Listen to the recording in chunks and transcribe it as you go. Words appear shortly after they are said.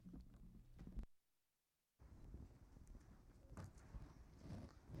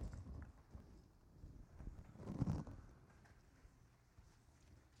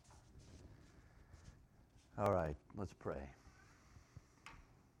All right, let's pray.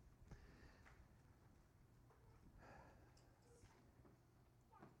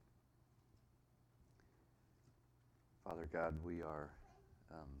 Father God, we are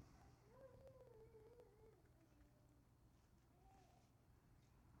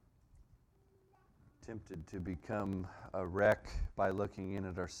tempted to become a wreck by looking in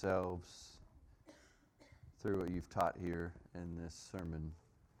at ourselves through what you've taught here in this sermon.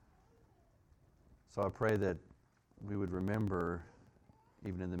 So I pray that we would remember,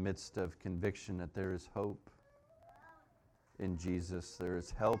 even in the midst of conviction, that there is hope in Jesus. There is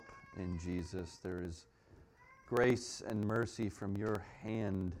help in Jesus. There is grace and mercy from your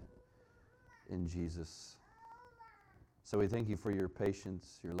hand in Jesus. So we thank you for your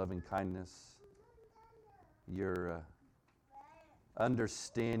patience, your loving kindness, your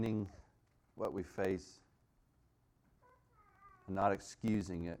understanding what we face, not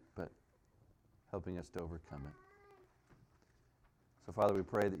excusing it, but helping us to overcome it. So, Father, we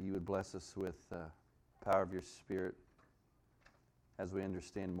pray that you would bless us with the power of your Spirit as we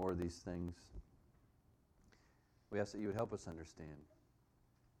understand more of these things. We ask that you would help us understand.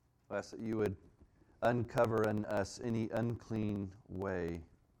 We ask that you would uncover in us any unclean way,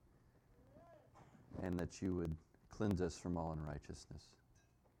 and that you would cleanse us from all unrighteousness.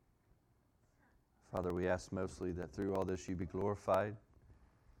 Father, we ask mostly that through all this you be glorified,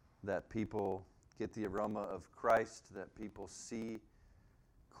 that people get the aroma of Christ, that people see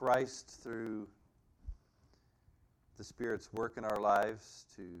Christ through the Spirit's work in our lives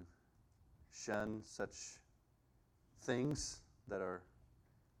to shun such things that are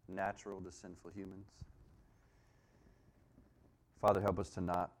natural to sinful humans. Father, help us to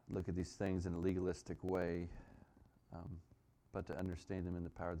not look at these things in a legalistic way, but to understand them in the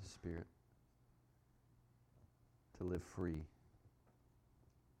power of the Spirit, to live free.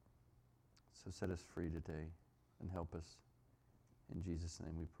 So set us free today and help us. In Jesus'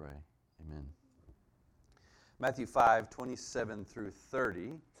 name we pray. Amen. Matthew 5:27 through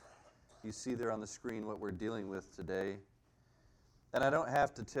 30. You see there on the screen what we're dealing with today. And I don't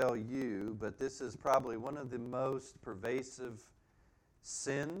have to tell you, but this is probably one of the most pervasive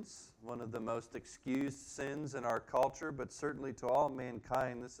sins, one of the most excused sins in our culture, but certainly to all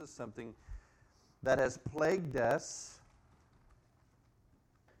mankind. This is something that has plagued us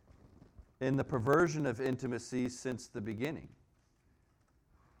in the perversion of intimacy since the beginning.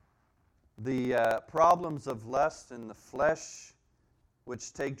 The problems of lust in the flesh,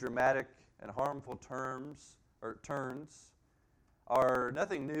 which take dramatic and harmful turns, are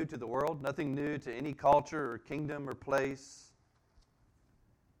nothing new to the world, nothing new to any culture or kingdom or place.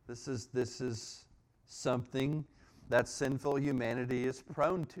 This is something that sinful humanity is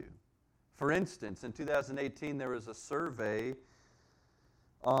prone to. For instance, in 2018, there was a survey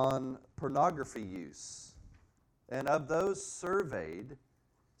on pornography use. And of those surveyed,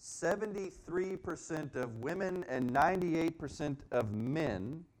 73% of women and 98% of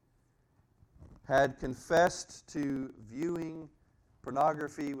men had confessed to viewing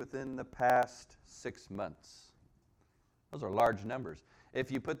pornography within the past 6 months. Those are large numbers.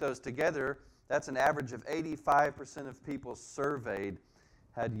 If you put those together, that's an average of 85% of people surveyed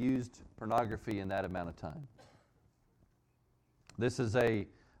had used pornography in that amount of time. This is a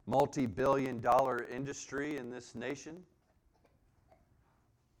multi-billion-dollar industry in this nation,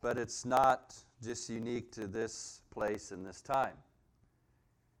 but it's not just unique to this place and this time.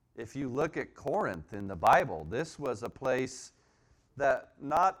 If you look at Corinth in the Bible, this was a place that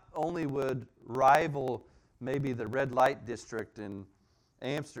not only would rival maybe the red light district in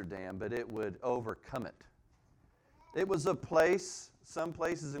Amsterdam, but it would overcome it. It was a place, some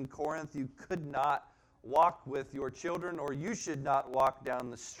places in Corinth, you could not walk with your children, or you should not walk down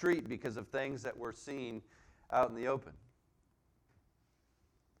the street because of things that were seen out in the open.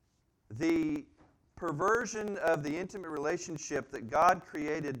 The perversion of the intimate relationship that God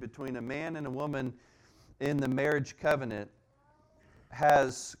created between a man and a woman in the marriage covenant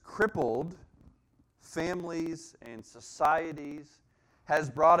has crippled families and societies, has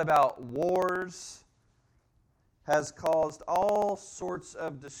brought about wars, has caused all sorts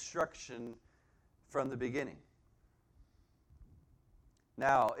of destruction from the beginning.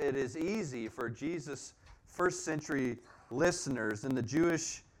 Now, it is easy for Jesus' first century listeners and the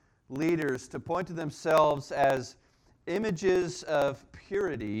Jewish leaders to point to themselves as images of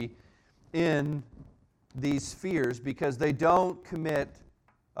purity in these spheres because they don't commit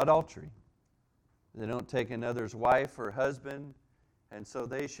adultery. They don't take another's wife or husband, and so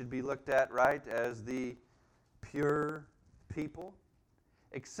they should be looked at, right, as the pure people,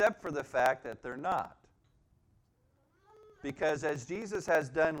 except for the fact that they're not. Because as Jesus has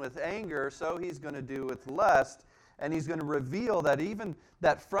done with anger, so he's going to do with lust. And he's going to reveal that even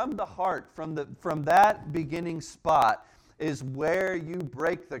that from the heart, from that beginning spot, is where you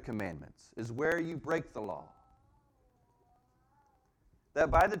break the commandments, is where you break the law.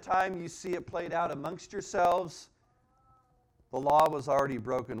 That by the time you see it played out amongst yourselves, the law was already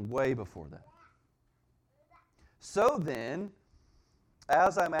broken way before that. So then,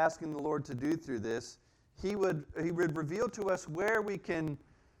 as I'm asking the Lord to do through this, He would reveal to us where we can,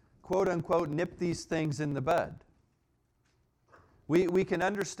 quote unquote, nip these things in the bud. We can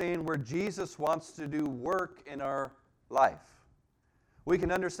understand where Jesus wants to do work in our life. We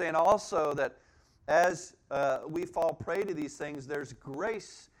can understand also that as we fall prey to these things, there's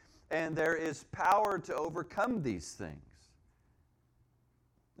grace and there is power to overcome these things.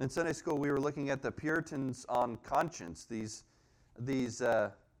 In Sunday school, we were looking at the Puritans on conscience, these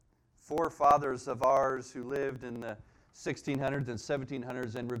forefathers of ours who lived in the 1600s and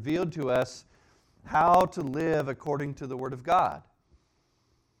 1700s and revealed to us how to live according to the Word of God.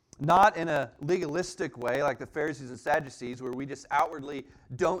 Not in a legalistic way like the Pharisees and Sadducees where we just outwardly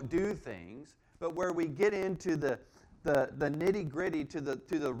don't do things, but where we get into the nitty-gritty to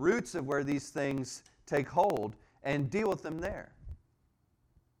the roots of where these things take hold and deal with them there.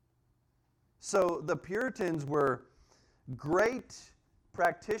 So the Puritans were great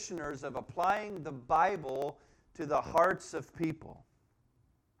practitioners of applying the Bible to the hearts of people,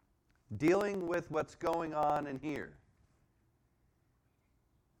 dealing with what's going on in here.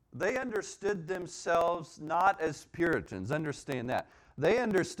 They understood themselves not as Puritans, understand that. They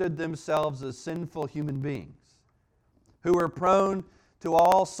understood themselves as sinful human beings who were prone to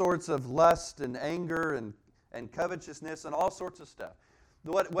all sorts of lust and anger and covetousness and all sorts of stuff.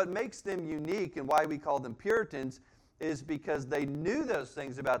 What makes them unique and why we call them Puritans is because they knew those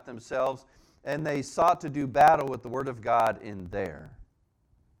things about themselves and they sought to do battle with the Word of God in there.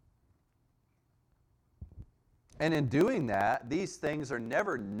 And in doing that, these things are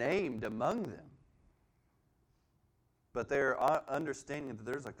never named among them. But they're understanding that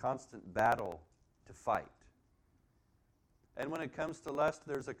there's a constant battle to fight. And when it comes to lust,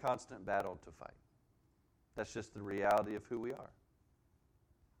 there's a constant battle to fight. That's just the reality of who we are.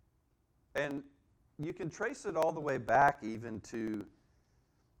 And you can trace it all the way back even to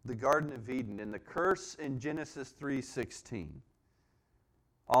the Garden of Eden and the curse in Genesis 3:16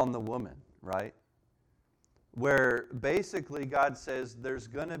 on the woman, right? Where basically God says there's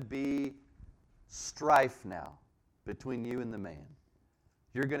going to be strife now between you and the man.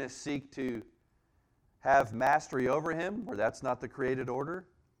 You're going to seek to have mastery over him, where that's not the created order,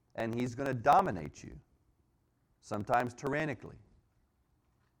 and he's going to dominate you, sometimes tyrannically.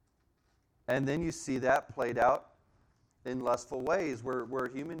 And then you see that played out in lustful ways, where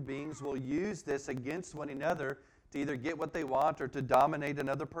human beings will use this against one another to either get what they want or to dominate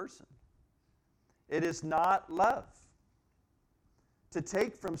another person. It is not love to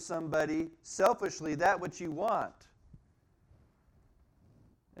take from somebody selfishly that which you want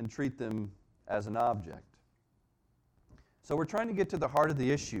and treat them as an object. So we're trying to get to the heart of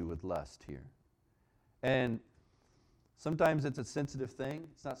the issue with lust here. And sometimes it's a sensitive thing.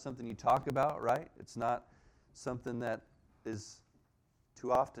 It's not something you talk about, right? It's not something that is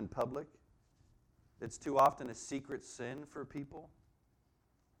too often public. It's too often a secret sin for people.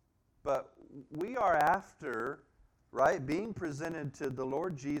 But we are after, right, being presented to the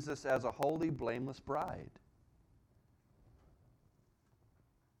Lord Jesus as a holy, blameless bride.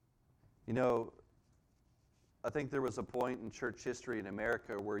 You know, I think there was a point in church history in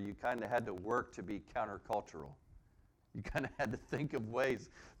America where you kind of had to work to be countercultural. You kind of had to think of ways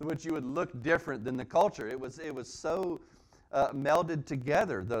in which you would look different than the culture. It was so melded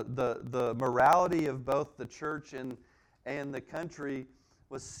together. The morality of both the church and the country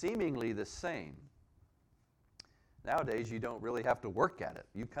was seemingly the same. Nowadays, you don't really have to work at it.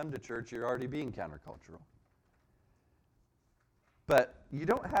 You come to church, you're already being countercultural. But you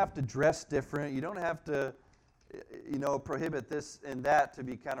don't have to dress different. You don't have to, prohibit this and that to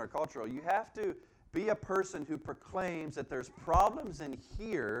be countercultural. You have to be a person who proclaims that there's problems in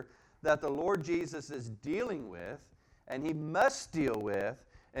here that the Lord Jesus is dealing with, and He must deal with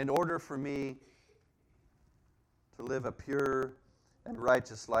in order for me to live a pure and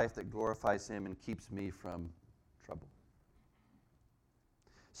righteous life that glorifies Him and keeps me from trouble.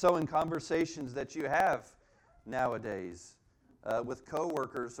 So in conversations that you have nowadays with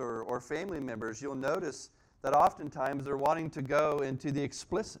coworkers or family members, you'll notice that oftentimes they're wanting to go into the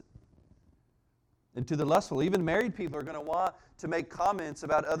explicit, into the lustful. Even married people are going to want to make comments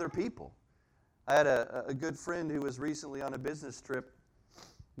about other people. I had a good friend who was recently on a business trip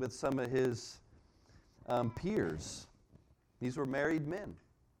with some of his peers. These were married men.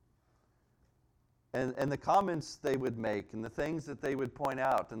 And the comments they would make and the things that they would point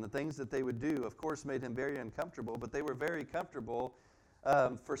out and the things that they would do, of course, made him very uncomfortable, but they were very comfortable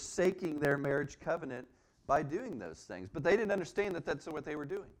forsaking their marriage covenant by doing those things. But they didn't understand that that's what they were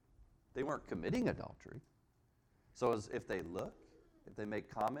doing. They weren't committing adultery. So if they look, if they make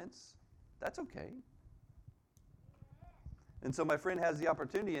comments, that's okay. And so my friend has the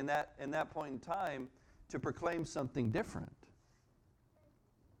opportunity in that point in time to proclaim something different.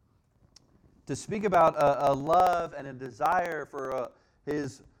 To speak about a love and a desire for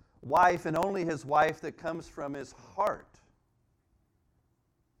his wife and only his wife that comes from his heart.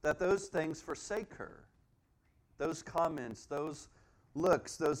 That those things forsake her. Those comments, those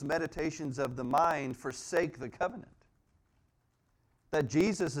looks, those meditations of the mind forsake the covenant. That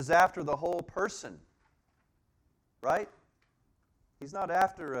Jesus is after the whole person. Right? He's not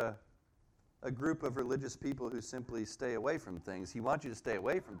after a group of religious people who simply stay away from things. He wants you to stay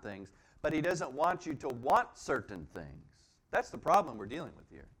away from things, but he doesn't want you to want certain things. That's the problem we're dealing with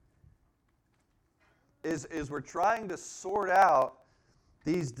here. Is we're trying to sort out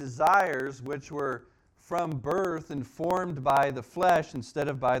these desires which were from birth and formed by the flesh instead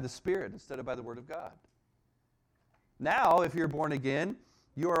of by the Spirit, instead of by the Word of God. Now, if you're born again,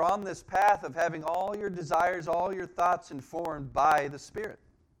 you are on this path of having all your desires, all your thoughts informed by the Spirit.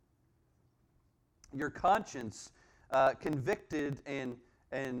 Your conscience convicted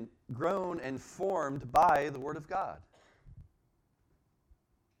and grown and formed by the Word of God.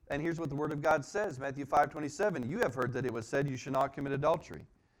 And here's what the Word of God says, Matthew 5:27. You have heard that it was said you should not commit adultery.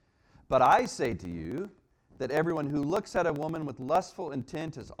 But I say to you that everyone who looks at a woman with lustful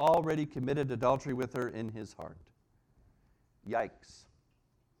intent has already committed adultery with her in his heart. Yikes.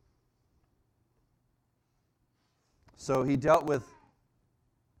 So he dealt with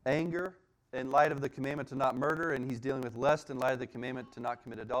anger in light of the commandment to not murder, and he's dealing with lust in light of the commandment to not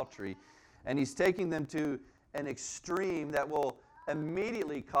commit adultery. And he's taking them to an extreme that will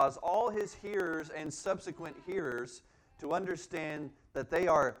immediately cause all his hearers and subsequent hearers to understand that they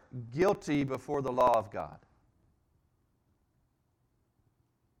are guilty before the law of God.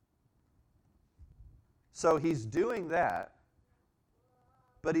 So he's doing that,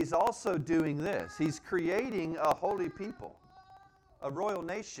 but he's also doing this. He's creating a holy people, a royal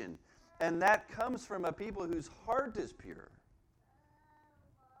nation, and that comes from a people whose heart is pure.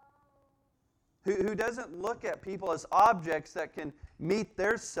 Who doesn't look at people as objects that can meet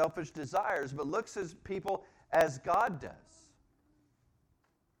their selfish desires, but looks at people as God does.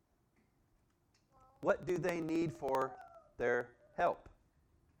 What do they need for their help?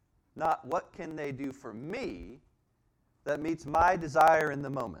 Not what can they do for me that meets my desire in the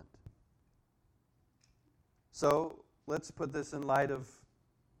moment. So let's put this in light of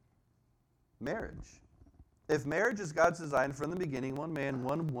marriage. If marriage is God's design from the beginning, one man,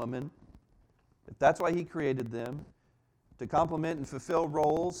 one woman, if that's why he created them, to complement and fulfill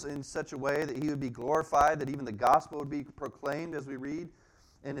roles in such a way that he would be glorified, that even the gospel would be proclaimed, as we read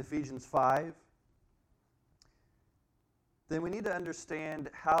in Ephesians 5, then we need to understand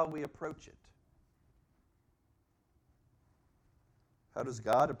how we approach it. How does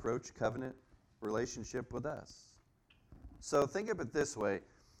God approach covenant relationship with us? So think of it this way.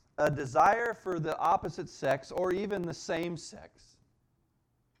 A desire for the opposite sex or even the same sex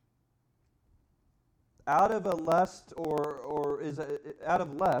out of lust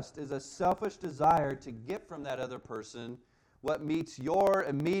is a selfish desire to get from that other person what meets your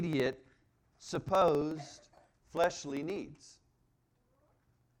immediate supposed fleshly needs,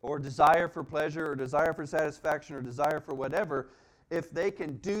 or desire for pleasure, or desire for satisfaction, or desire for whatever. If they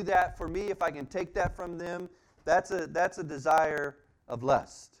can do that for me, if I can take that from them, that's a desire of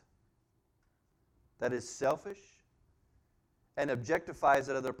lust. That is selfish and objectifies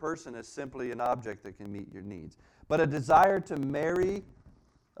that other person as simply an object that can meet your needs. But a desire to marry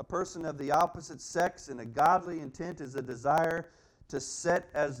a person of the opposite sex in a godly intent is a desire to set,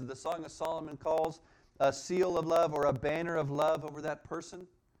 as the Song of Solomon calls, a seal of love or a banner of love over that person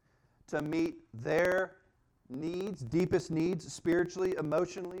to meet their needs, deepest needs, spiritually,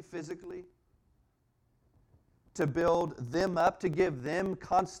 emotionally, physically, to build them up, to give them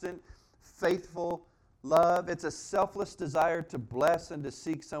constant, faithful love. It's a selfless desire to bless and to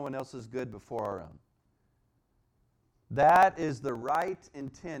seek someone else's good before our own. That is the right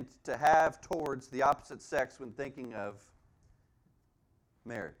intent to have towards the opposite sex when thinking of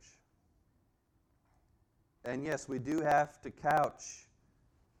marriage. And yes, we do have to couch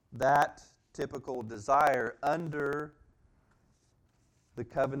that typical desire under the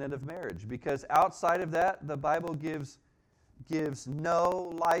covenant of marriage, because outside of that, the Bible gives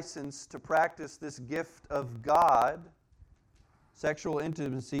no license to practice this gift of God sexual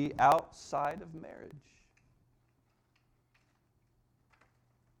intimacy outside of marriage.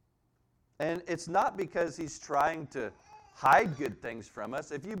 And it's not because he's trying to hide good things from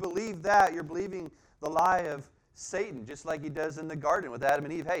us. If you believe that, you're believing the lie of Satan, just like he does in the garden with Adam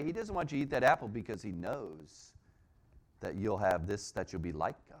and Eve. Hey, he doesn't want you to eat that apple because he knows that you'll have this, that you'll be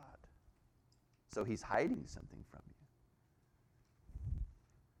like God. So he's hiding something from you.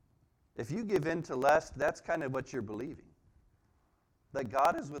 If you give in to lust, that's kind of what you're believing. That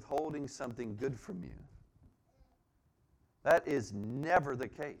God is withholding something good from you. That is never the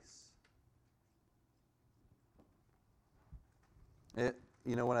case.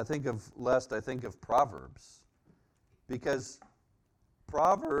 When I think of lust, I think of Proverbs. Because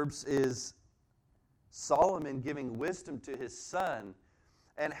Proverbs is Solomon giving wisdom to his son,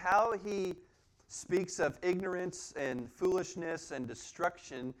 and how he speaks of ignorance and foolishness and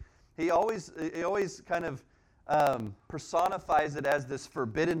destruction. He always kind of personifies it as this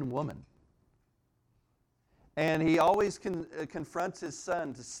forbidden woman. And he always confronts his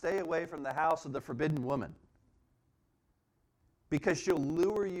son to stay away from the house of the forbidden woman, because she'll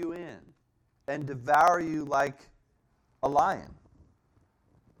lure you in and devour you like a lion.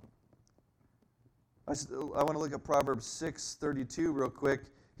 I want to look at Proverbs 6:32 real quick.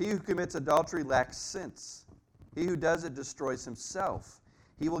 He who commits adultery lacks sense. He who does it destroys himself.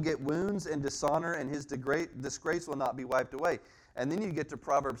 He will get wounds and dishonor, and his disgrace will not be wiped away. And then you get to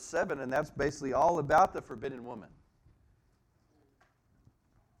Proverbs 7, and that's basically all about the forbidden woman.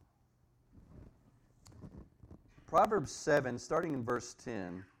 Proverbs 7, starting in verse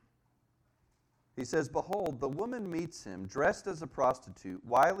 10, he says, "Behold, the woman meets him, dressed as a prostitute,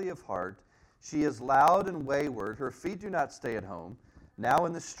 wily of heart. She is loud and wayward. Her feet do not stay at home. Now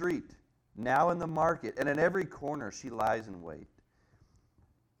in the street, now in the market, and in every corner she lies in wait.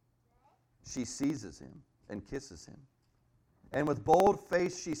 She seizes him and kisses him. And with bold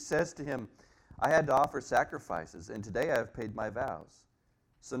face she says to him, I had to offer sacrifices, and today I have paid my vows.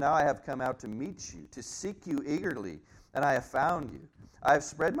 So now I have come out to meet you, to seek you eagerly, and I have found you. I have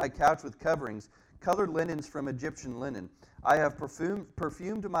spread my couch with coverings, colored linens from Egyptian linen. I have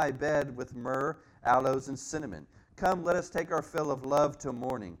perfumed my bed with myrrh, aloes, and cinnamon. Come, let us take our fill of love till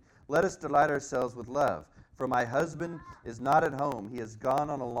morning. Let us delight ourselves with love. For my husband is not at home. He has gone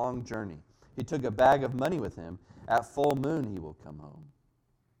on a long journey. He took a bag of money with him. At full moon he will come home."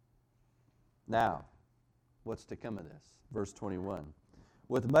 Now, what's to come of this? Verse 21.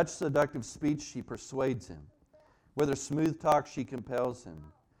 "With much seductive speech she persuades him. With her smooth talk she compels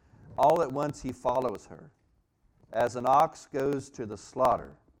him. All at once he follows her. As an ox goes to the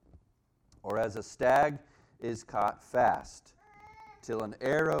slaughter, or as a stag is caught fast, till an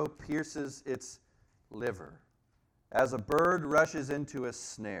arrow pierces its liver. As a bird rushes into a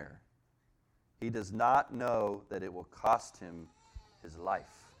snare, he does not know that it will cost him his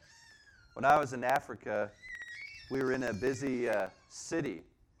life." When I was in Africa, we were in a busy city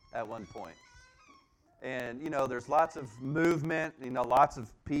at one point. And, there's lots of movement, lots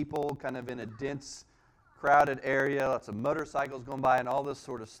of people kind of in a dense, crowded area, lots of motorcycles going by and all this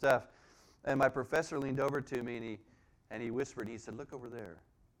sort of stuff. And my professor leaned over to me and he whispered, he said, "Look over there."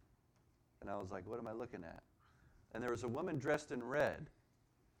 And I was like, "What am I looking at?" And there was a woman dressed in red,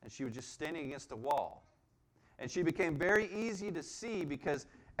 and she was just standing against a wall. And she became very easy to see because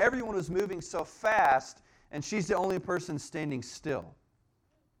everyone was moving so fast, and she's the only person standing still.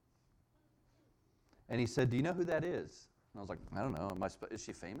 And he said, "Do you know who that is?" And I was like, "I don't know. Is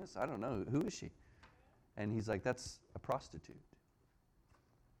she famous? I don't know. Who is she?" And he's like, "That's a prostitute."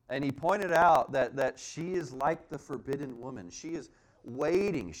 And he pointed out that she is like the forbidden woman. She is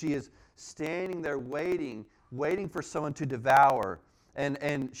waiting. She is standing there waiting for someone to devour.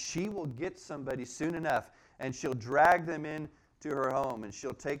 And she will get somebody soon enough, and she'll drag them into her home, and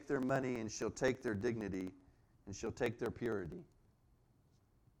she'll take their money, and she'll take their dignity, and she'll take their purity.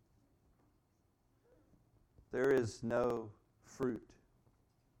 There is no fruit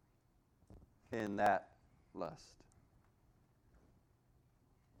in that lust.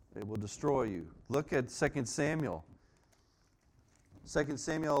 It will destroy you. Look at 2 Samuel. 2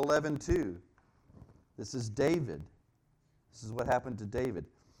 Samuel 11:2. This is David. This is what happened to David.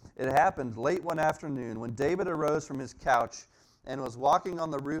 "It happened late one afternoon when David arose from his couch and was walking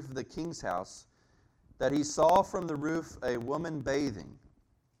on the roof of the king's house, that he saw from the roof a woman bathing,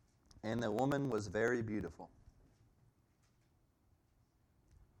 and the woman was very beautiful."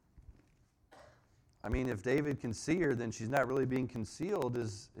 I mean, if David can see her, then she's not really being concealed.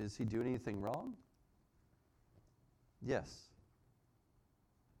 Is he doing anything wrong? Yes.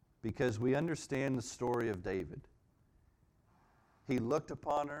 Because we understand the story of David. He looked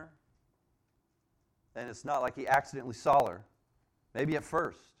upon her, and it's not like he accidentally saw her. Maybe at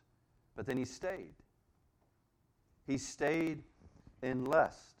first, but then he stayed. He stayed in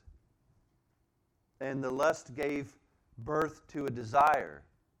lust. And the lust gave birth to a desire.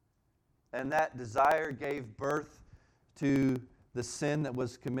 And that desire gave birth to the sin that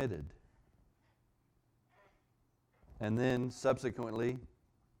was committed. And then subsequently,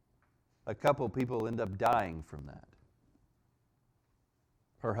 a couple people end up dying from that.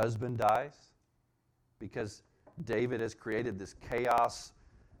 Her husband dies because David has created this chaos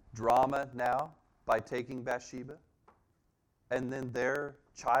drama now by taking Bathsheba. And then their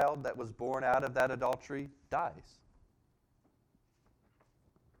child that was born out of that adultery dies.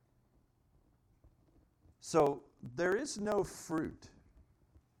 So there is no fruit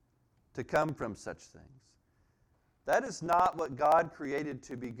to come from such things. That is not what God created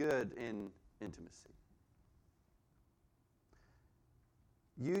to be good in intimacy.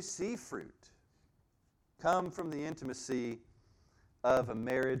 You see fruit come from the intimacy of a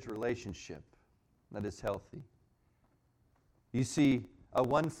marriage relationship that is healthy. You see a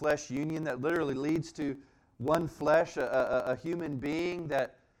one flesh union that literally leads to one flesh, a human being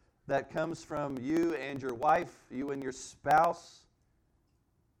that comes from you and your wife, you and your spouse.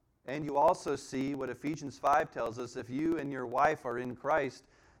 And you also see what Ephesians 5 tells us, if you and your wife are in Christ,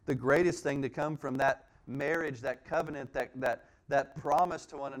 the greatest thing to come from that marriage, that covenant, that promise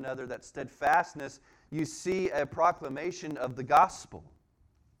to one another, that steadfastness, you see a proclamation of the gospel.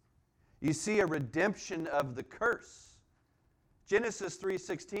 You see a redemption of the curse. Genesis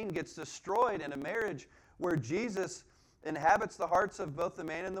 3:16 gets destroyed in a marriage where Jesus inhabits the hearts of both the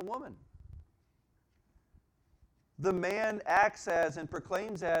man and the woman. The man acts as and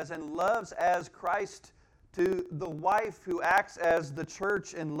proclaims as and loves as Christ to the wife, who acts as the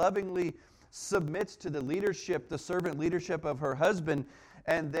church and lovingly submits to the leadership, the servant leadership of her husband.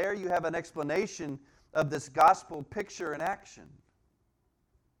 And there you have an explanation of this gospel picture in action.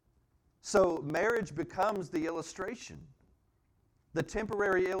 So marriage becomes the illustration, the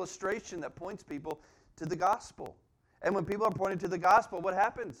temporary illustration that points people to the gospel. And when people are pointed to the gospel, what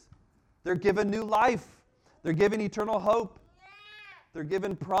happens? They're given new life. They're given eternal hope. They're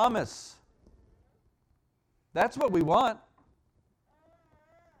given promise. That's what we want.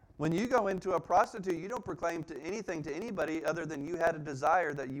 When you go into a prostitute, you don't proclaim to anything to anybody other than you had a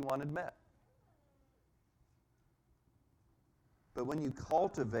desire that you wanted met. But when you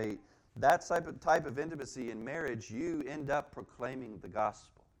cultivate that type of intimacy in marriage, you end up proclaiming the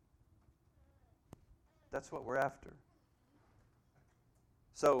gospel. That's what we're after.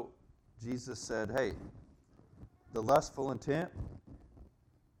 So Jesus said, hey, the lustful intent,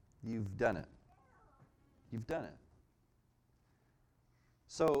 you've done it. You've done it.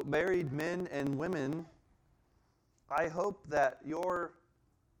 So married men and women, I hope that your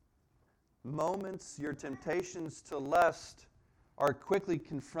moments, your temptations to lust are quickly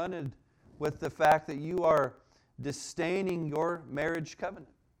confronted with the fact that you are disdaining your marriage covenant.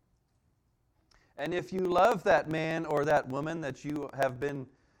 And if you love that man or that woman that you have been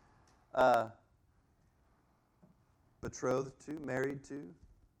betrothed to, married to,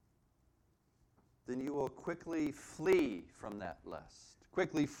 then you will quickly flee from that lust,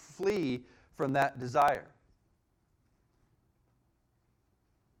 quickly flee from that desire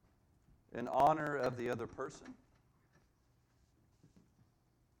in honor of the other person,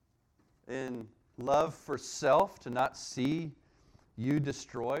 in love for self, to not see you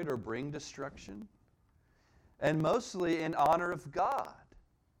destroyed or bring destruction, and mostly in honor of God,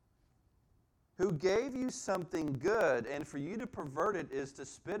 who gave you something good, and for you to pervert it is to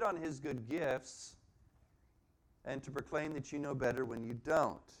spit on his good gifts and to proclaim that you know better when you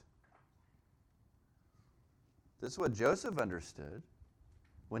don't. This is what Joseph understood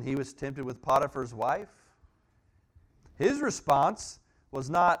when he was tempted with Potiphar's wife. His response was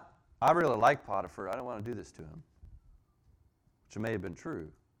not, I really like Potiphar, I don't want to do this to him, which may have been true.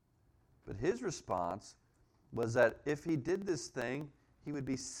 But his response was that if he did this thing, he would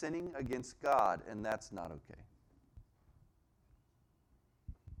be sinning against God, and that's not okay.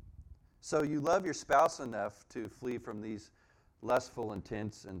 So you love your spouse enough to flee from these lustful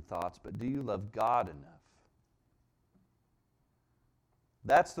intents and thoughts, but do you love God enough?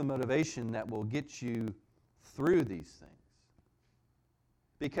 That's the motivation that will get you through these things.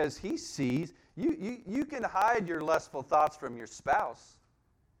 Because he sees, you can hide your lustful thoughts from your spouse,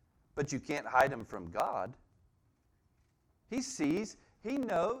 but you can't hide them from God. He sees, he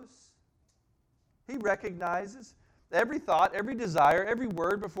knows, he recognizes every thought, every desire, every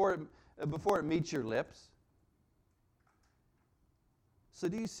word before it meets your lips. So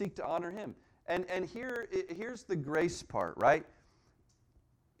do you seek to honor him? And here's the grace part, right?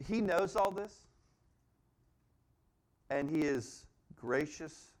 He knows all this, and he is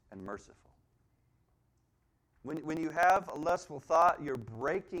gracious and merciful. When you have a lustful thought, you're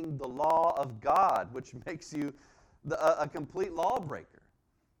breaking the law of God, which makes you a complete lawbreaker.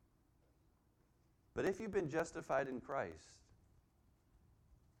 But if you've been justified in Christ,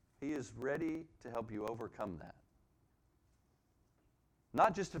 He is ready to help you overcome that.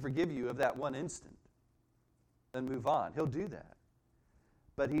 Not just to forgive you of that one instant and move on. He'll do that.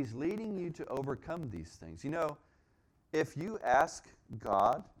 But He's leading you to overcome these things. You know, if you ask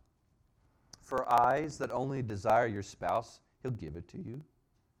God for eyes that only desire your spouse, He'll give it to you.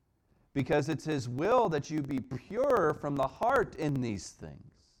 Because it's His will that you be pure from the heart in these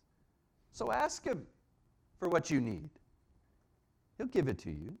things. So ask Him for what you need. He'll give it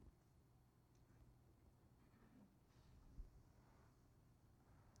to you.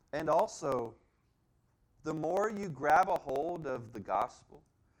 And also, the more you grab a hold of the gospel,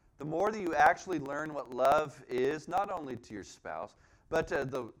 the more that you actually learn what love is, not only to your spouse, but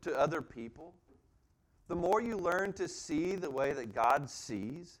to other people, the more you learn to see the way that God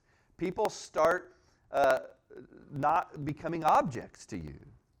sees, people start not becoming objects to you.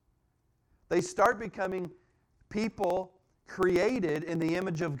 They start becoming people created in the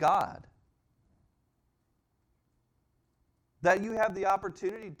image of God. That you have the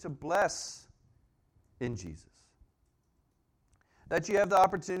opportunity to bless in Jesus. That you have the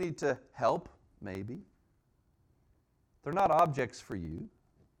opportunity to help, maybe. They're not objects for you.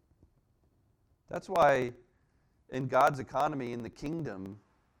 That's why in God's economy, in the kingdom,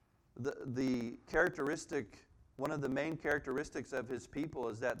 the characteristic, one of the main characteristics of His people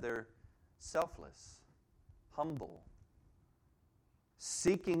is that they're selfless, humble,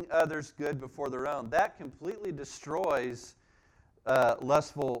 seeking others' good before their own. That completely destroys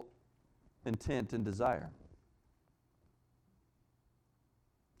lustful intent and desire.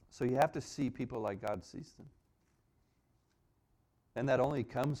 So you have to see people like God sees them. And that only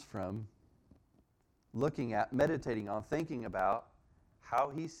comes from looking at, meditating on, thinking about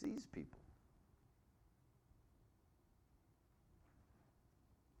how He sees people.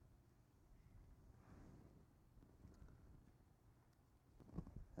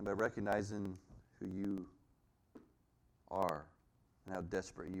 And by recognizing who you are and how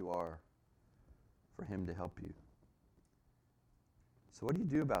desperate you are for Him to help you. So what do you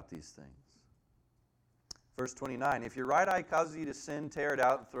do about these things? Verse 29, if your right eye causes you to sin, tear it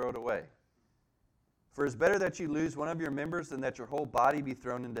out and throw it away. For it's better that you lose one of your members than that your whole body be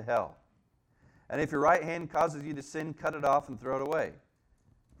thrown into hell. And if your right hand causes you to sin, cut it off and throw it away.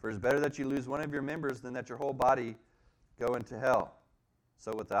 For it's better that you lose one of your members than that your whole body go into hell.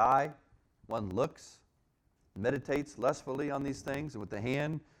 So with the eye, one looks, meditates lustfully on these things, and with the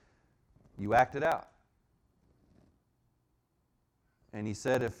hand, you act it out. And he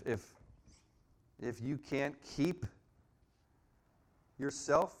said, if you can't keep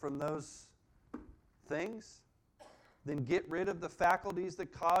yourself from those things, then get rid of the faculties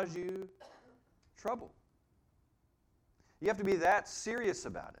that cause you trouble. You have to be that serious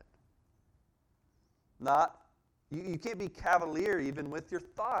about it. You can't be cavalier even with your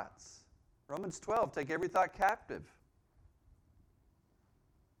thoughts. Romans 12, take every thought captive.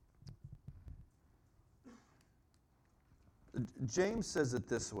 James says it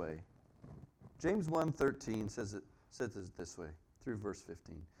this way. James 1:13 says it this way, through verse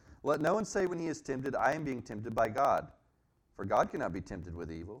 15. Let no one say when he is tempted, I am being tempted by God. For God cannot be tempted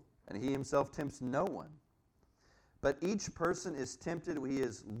with evil, and He Himself tempts no one. But each person is tempted when he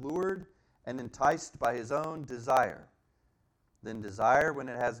is lured and enticed by his own desire. Then desire, when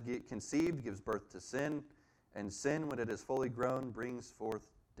it has conceived, gives birth to sin, and sin, when it is fully grown, brings forth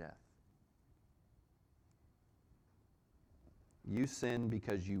death. You sin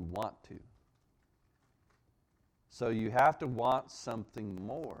because you want to. So you have to want something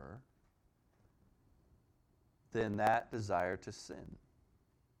more than that desire to sin.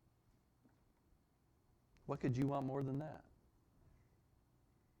 What could you want more than that?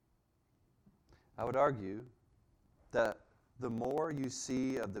 I would argue that the more you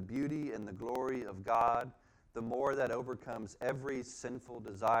see of the beauty and the glory of God, the more that overcomes every sinful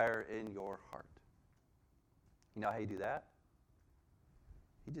desire in your heart. You know how you do that?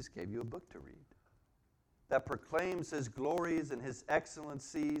 He just gave you a book to read that proclaims His glories and His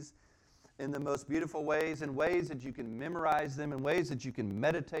excellencies in the most beautiful ways, in ways that you can memorize them, in ways that you can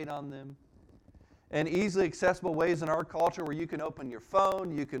meditate on them, and easily accessible ways in our culture where you can open your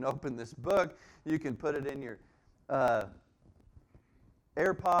phone, you can open this book, you can put it in your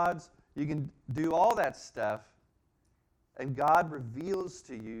AirPods, you can do all that stuff, and God reveals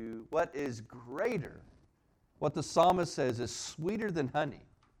to you what is greater. What the psalmist says is sweeter than honey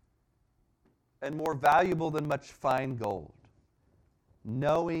and more valuable than much fine gold.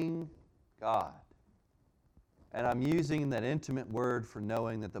 knowing God. And I'm using that intimate word for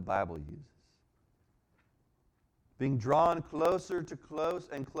knowing that the Bible uses. Being drawn closer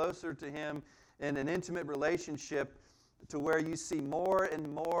to Him in an intimate relationship to where you see more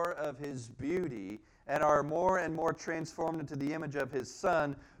and more of His beauty and are more and more transformed into the image of His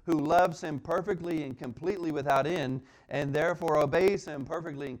Son, who loves Him perfectly and completely without end, and therefore obeys Him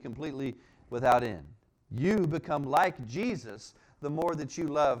perfectly and completely without end. You become like Jesus the more that you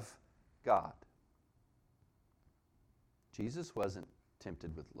love God. Jesus wasn't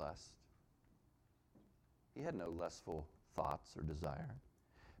tempted with lust. He had no lustful thoughts or desire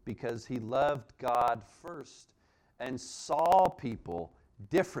because He loved God first and saw people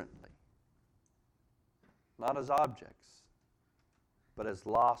differently, not as objects, but as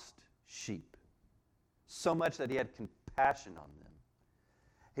lost sheep. So much that He had compassion on them.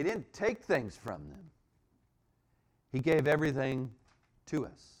 He didn't take things from them. He gave everything to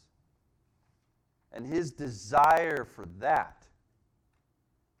us. And His desire for that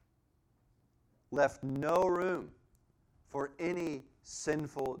left no room for any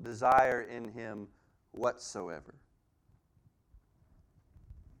sinful desire in Him whatsoever.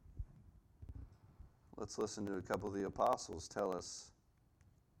 Let's listen to a couple of the apostles tell us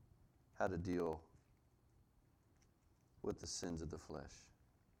how to deal with the sins of the flesh.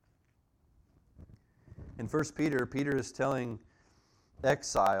 In 1 Peter, Peter is telling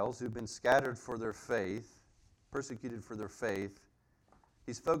exiles who've been scattered for their faith, persecuted for their faith.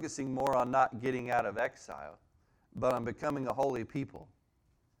 He's focusing more on not getting out of exile, but on becoming a holy people.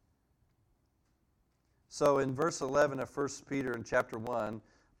 So in verse 11 of 1 Peter in chapter 1,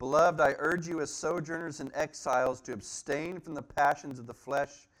 Beloved, I urge you as sojourners and exiles to abstain from the passions of the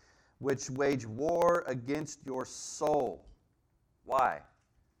flesh, which wage war against your soul. Why?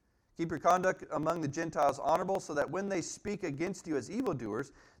 Keep your conduct among the Gentiles honorable, so that when they speak against you as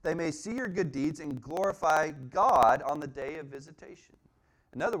evildoers, they may see your good deeds and glorify God on the day of visitation.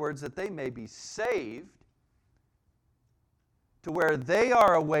 In other words, that they may be saved to where they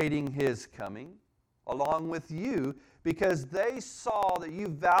are awaiting His coming along with you, because they saw that you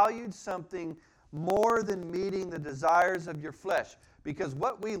valued something more than meeting the desires of your flesh. Because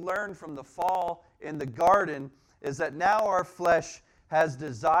what we learned from the fall in the garden is that now our flesh has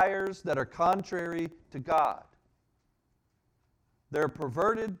desires that are contrary to God. They're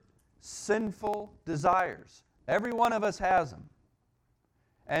perverted, sinful desires. Every one of us has them.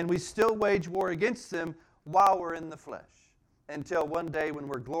 And we still wage war against them while we're in the flesh, until one day when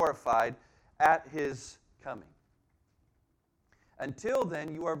we're glorified at His coming. Until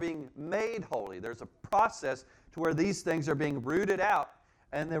then, you are being made holy. There's a process to where these things are being rooted out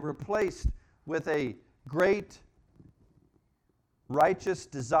and they're replaced with a great righteous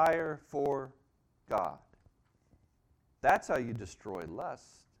desire for God. That's how you destroy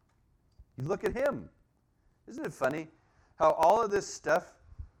lust. You look at Him. Isn't it funny how all of this stuff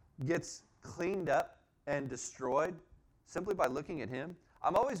gets cleaned up and destroyed simply by looking at Him?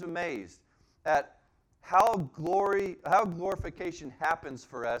 I'm always amazed at how glorification happens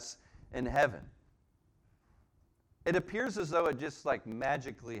for us in heaven. It appears as though it just like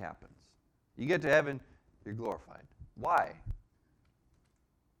magically happens. You get to heaven, you're glorified. Why?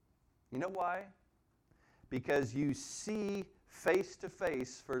 You know why? Because you see face to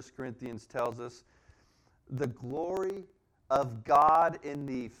face, 1 Corinthians tells us, the glory of God in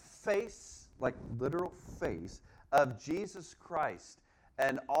the face, like literal face, of Jesus Christ.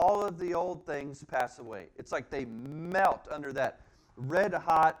 And all of the old things pass away. It's like they melt under that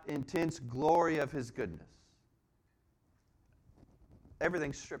red-hot, intense glory of His goodness.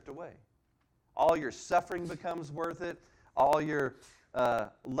 Everything's stripped away. All your suffering becomes worth it. All your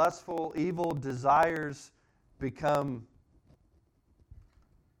lustful, evil desires become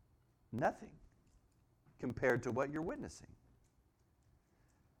nothing compared to what you're witnessing.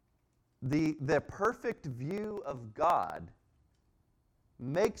 The perfect view of God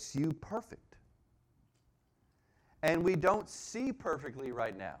makes you perfect. And we don't see perfectly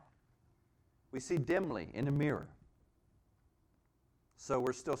right now. We see dimly in a mirror. So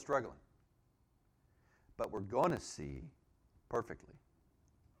we're still struggling. But we're going to see perfectly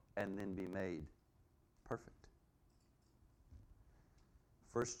and then be made perfect.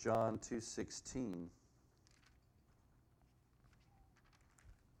 1 John 2:16.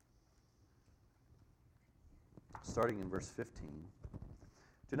 Starting in verse 15.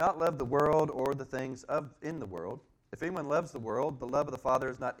 Do not love the world or the things in the world. If anyone loves the world, the love of the Father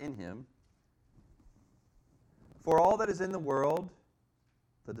is not in him. For all that is in the world,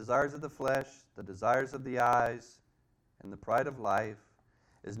 the desires of the flesh, the desires of the eyes, and the pride of life,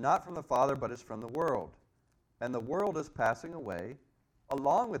 is not from the Father, but is from the world. And the world is passing away,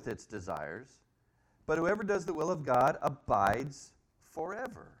 along with its desires, but whoever does the will of God abides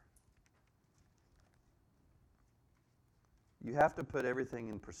forever. You have to put everything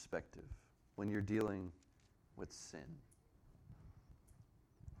in perspective when you're dealing with sin.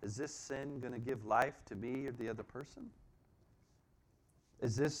 Is this sin going to give life to me or the other person?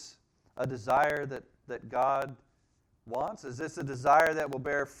 Is this a desire that God wants? Is this a desire that will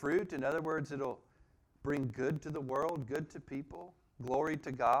bear fruit? In other words, it'll bring good to the world, good to people, glory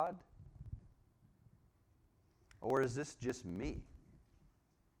to God? Or is this just me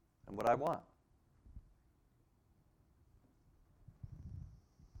and what I want?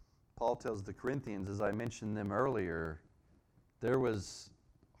 Paul tells the Corinthians, as I mentioned them earlier, there was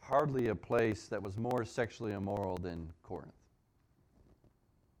hardly a place that was more sexually immoral than Corinth.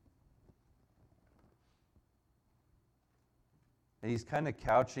 And he's kind of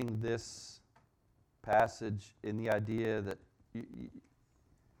couching this passage in the idea that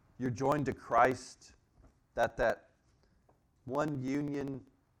you're joined to Christ, that one union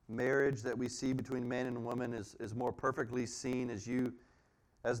marriage that we see between man and woman is more perfectly seen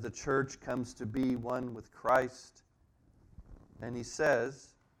as the church comes to be one with Christ. And he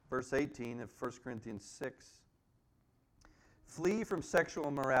says, verse 18 of 1 Corinthians 6, flee from sexual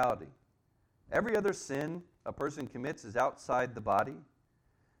immorality. Every other sin a person commits is outside the body,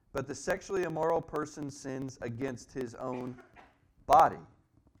 but the sexually immoral person sins against his own body.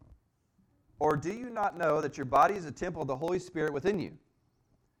 Or do you not know that your body is a temple of the Holy Spirit within you,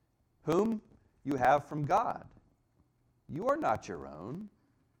 whom you have from God? You are not your own,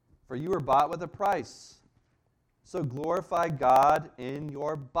 for you were bought with a price. So glorify God in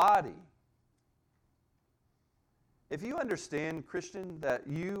your body. If you understand, Christian, that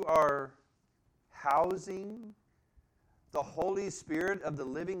you are housing the Holy Spirit of the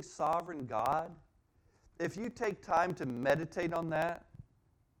living sovereign God, if you take time to meditate on that,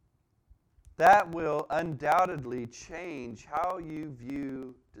 that will undoubtedly change how you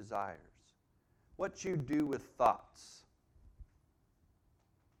view desires, what you do with thoughts.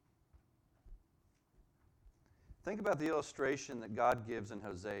 Think about the illustration that God gives in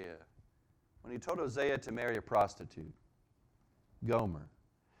Hosea when he told Hosea to marry a prostitute, Gomer.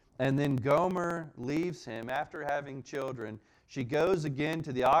 And then Gomer leaves him after having children. She goes again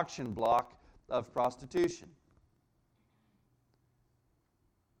to the auction block of prostitution.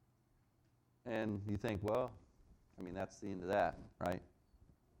 And you think, well, that's the end of that, right?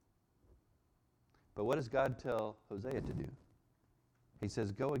 But what does God tell Hosea to do? He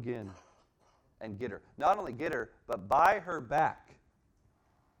says, go again and get her. Not only get her, but buy her back.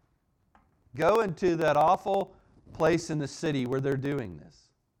 Go into that awful place in the city where they're doing this.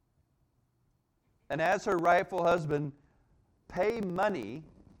 And as her rightful husband, pay money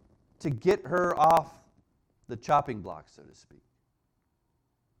to get her off the chopping block, so to speak.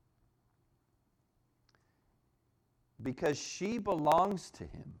 Because she belongs to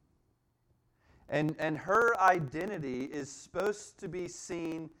him. And her identity is supposed to be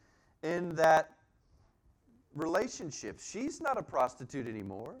seen in that relationship. She's not a prostitute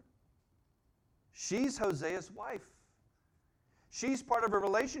anymore. She's Hosea's wife. She's part of a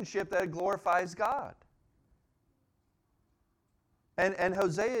relationship that glorifies God. And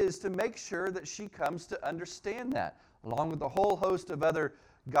Hosea is to make sure that she comes to understand that, along with a whole host of other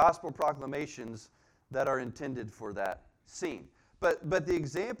gospel proclamations that are intended for that scene. But the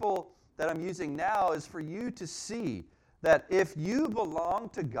example that I'm using now is for you to see that if you belong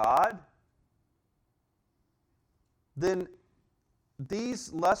to God, then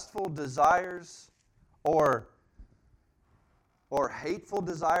these lustful desires or hateful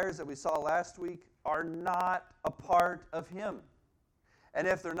desires that we saw last week are not a part of him. And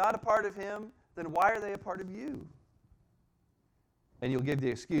if they're not a part of him, then why are they a part of you? And you'll give the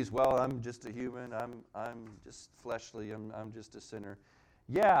excuse, well, I'm just a human, I'm just fleshly, I'm just a sinner.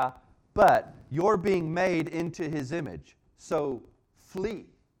 Yeah, but you're being made into his image. So flee.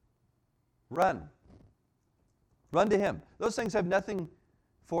 Run. Run to him. Those things have nothing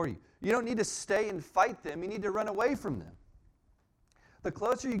for you. You don't need to stay and fight them. You need to run away from them. The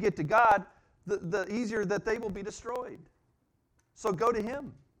closer you get to God, the easier that they will be destroyed. So go to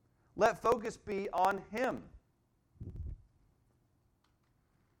him. Let focus be on him.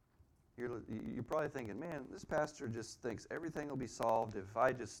 You're probably thinking, man, this pastor just thinks everything will be solved if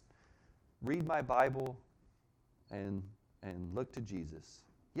I just read my Bible and look to Jesus.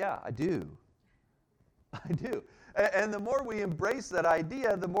 Yeah, I do. I do. And the more we embrace that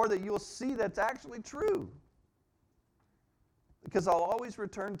idea, the more that you'll see that's actually true. Because I'll always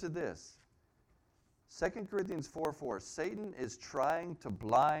return to this. 2 Corinthians 4:4, Satan is trying to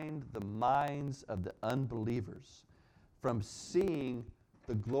blind the minds of the unbelievers from seeing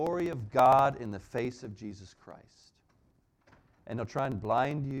the glory of God in the face of Jesus Christ. And he'll try and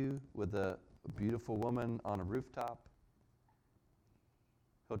blind you with a beautiful woman on a rooftop.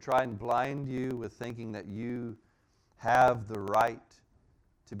 He'll try and blind you with thinking that you have the right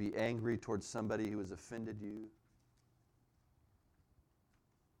to be angry towards somebody who has offended you.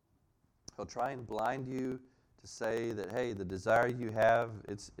 He'll try and blind you to say that, hey, the desire you have,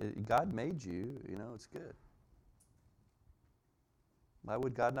 God made you, it's good. Why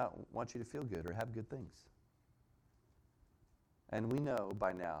would God not want you to feel good or have good things? And we know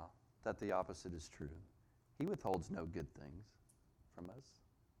by now that the opposite is true. He withholds no good things from us,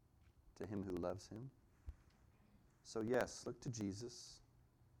 to him who loves him. So yes, look to Jesus,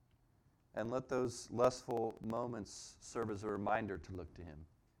 and let those lustful moments serve as a reminder to look to him.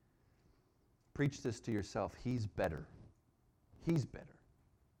 Preach this to yourself. He's better. He's better.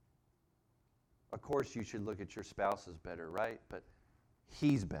 Of course, you should look at your spouse as better, right? But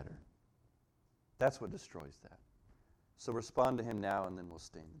he's better. That's what destroys that. So respond to him now, and then we'll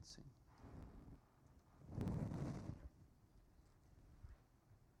stand and sing.